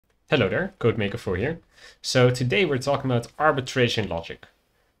Hello there, CodeMaker4 here. So today we're talking about arbitration logic.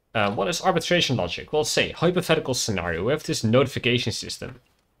 What is arbitration logic? Well, say, hypothetical scenario, we have this notification system.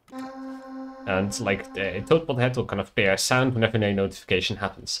 And like the ToadBot head will kind of play a sound whenever a notification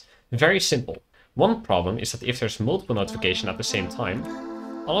happens. Very simple. One problem is that if there's multiple notifications at the same time,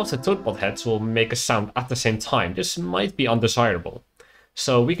 all of the ToadBot heads will make a sound at the same time. This might be undesirable.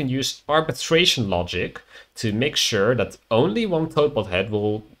 So we can use arbitration logic to make sure that only one ToadBot head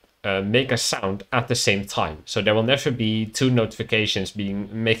will make a sound at the same time. So there will never be two notifications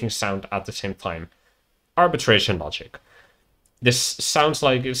making sound at the same time. Arbitration logic. This sounds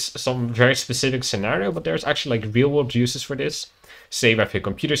like it's some very specific scenario, but there's actually like real world uses for this. Say we have a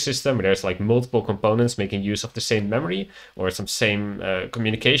computer system where there's like multiple components making use of the same memory or some same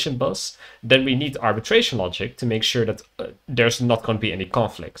communication bus. Then we need arbitration logic to make sure that there's not going to be any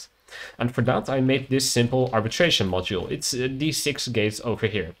conflict. And for that, I made this simple arbitration module. It's these 6 gates over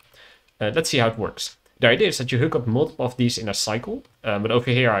here. Let's see how it works. The idea is that you hook up multiple of these in a cycle, but over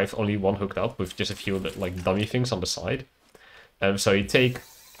here I have only one hooked up with just a few like dummy things on the side. So you take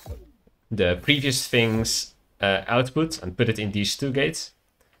the previous thing's output and put it in these 2 gates,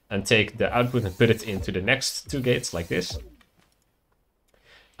 and take the output and put it into the next 2 gates like this.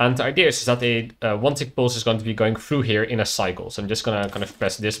 And the idea is that a one-tick pulse is going to be going through here in a cycle. So I'm just going to kind of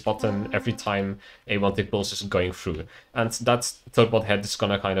press this button every time a one-tick pulse is going through. And that ToadBot head is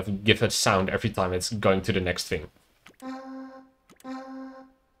going to kind of give a sound every time it's going to the next thing.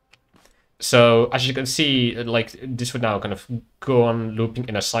 So as you can see, like this would now kind of go on looping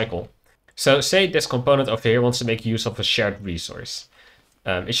in a cycle. So say this component over here wants to make use of a shared resource.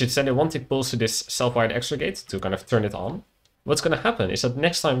 It should send a one-tick pulse to this self-wired XOR gate to kind of turn it on. What's going to happen is that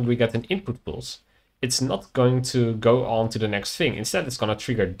next time we get an input pulse, it's not going to go on to the next thing. Instead, it's going to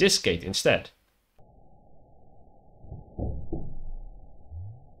trigger this gate instead.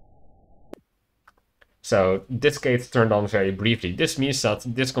 So this gate turned on very briefly. This means that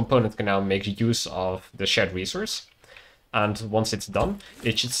this component can now make use of the shared resource. And once it's done,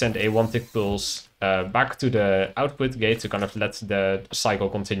 it should send a one-tick pulse back to the output gate to kind of let the cycle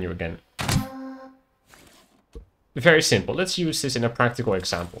continue again. Very simple. Let's use this in a practical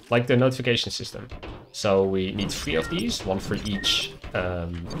example, like the notification system. So we need 3 of these, 1 for each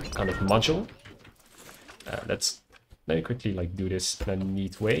kind of module. Let me quickly like do this in a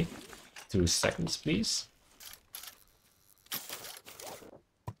neat way. 2 seconds, please.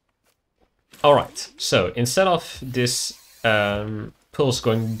 All right. So instead of this pulse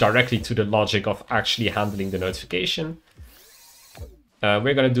going directly to the logic of actually handling the notification,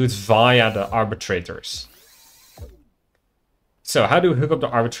 we're going to do it via the arbitrators. So how do we hook up the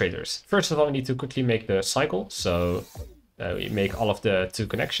arbitrators? First of all, we need to quickly make the cycle. So we make all of the 2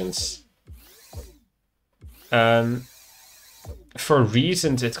 connections. For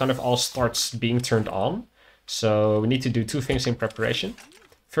reasons, it kind of all starts being turned on. So we need to do 2 things in preparation.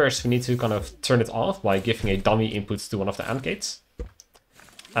 First, we need to kind of turn it off by giving a dummy input to one of the AND gates.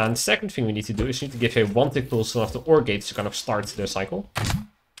 And the second thing we need to do is we need to give a one-tick pulse to one of the OR gates to kind of start the cycle.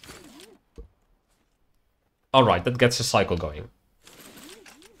 Alright, that gets the cycle going.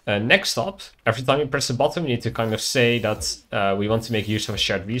 Next up, every time we press the button, we need to kind of say that we want to make use of a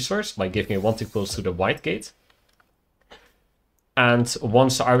shared resource by giving a one-tick pulse to the white gate. And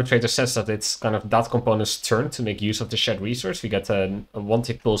once the arbitrator says that it's kind of that component's turn to make use of the shared resource, we get a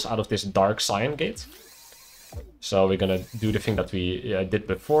one-tick pulse out of this dark cyan gate. So we're going to do the thing that we did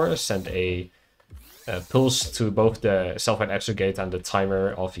before, send a pulse to both the self-wired XOR gate and the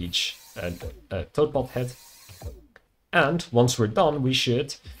timer of each ToadBot head. And once we're done, we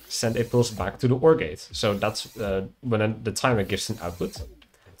should send a pulse back to the OR gate. So that's when the timer gives an output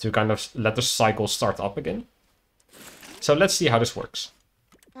to kind of let the cycle start up again. So let's see how this works.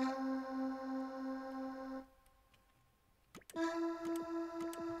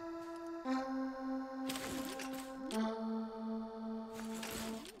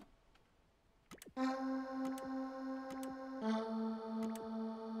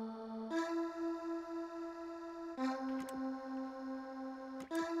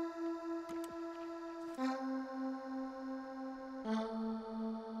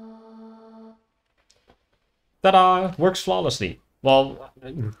 Ta-da! Works flawlessly. Well,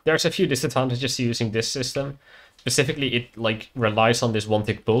 there's a few disadvantages to using this system. Specifically, it like relies on this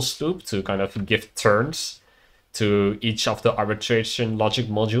one-tick pulse loop to kind of give turns to each of the arbitration logic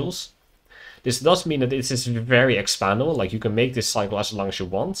modules. This does mean that this is very expandable, like you can make this cycle as long as you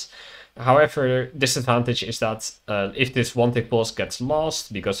want. However, disadvantage is that if this one-tick pulse gets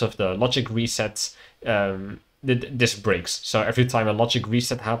lost because of the logic reset, this breaks. So every time a logic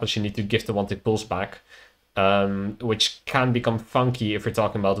reset happens, you need to give the one-tick pulse back which can become funky if we're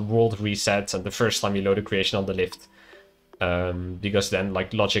talking about world resets and the first time you load a creation on the lift. Because then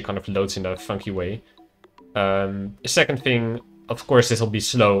like logic kind of loads in a funky way. Second thing, of course, this will be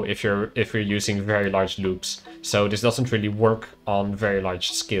slow if you're using very large loops. So this doesn't really work on very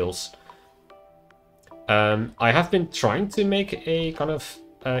large scales. I have been trying to make a kind of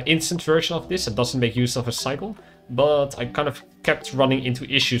instant version of this that doesn't make use of a cycle, but I kind of kept running into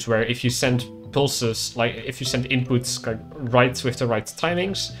issues where if you send pulses, like if you send inputs right with the right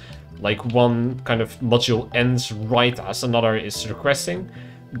timings, like one kind of module ends right as another is requesting,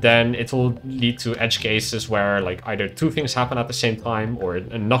 then it will lead to edge cases where like either two things happen at the same time or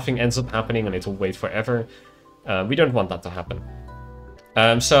nothing ends up happening and it will wait forever. We don't want that to happen.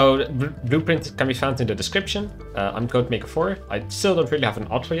 So blueprint can be found in the description. I'm CodeMaker 4. I still don't really have an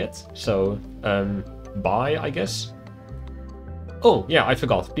outro yet, so bye, I guess. Oh yeah, I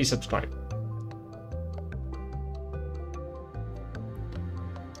forgot. Please subscribe.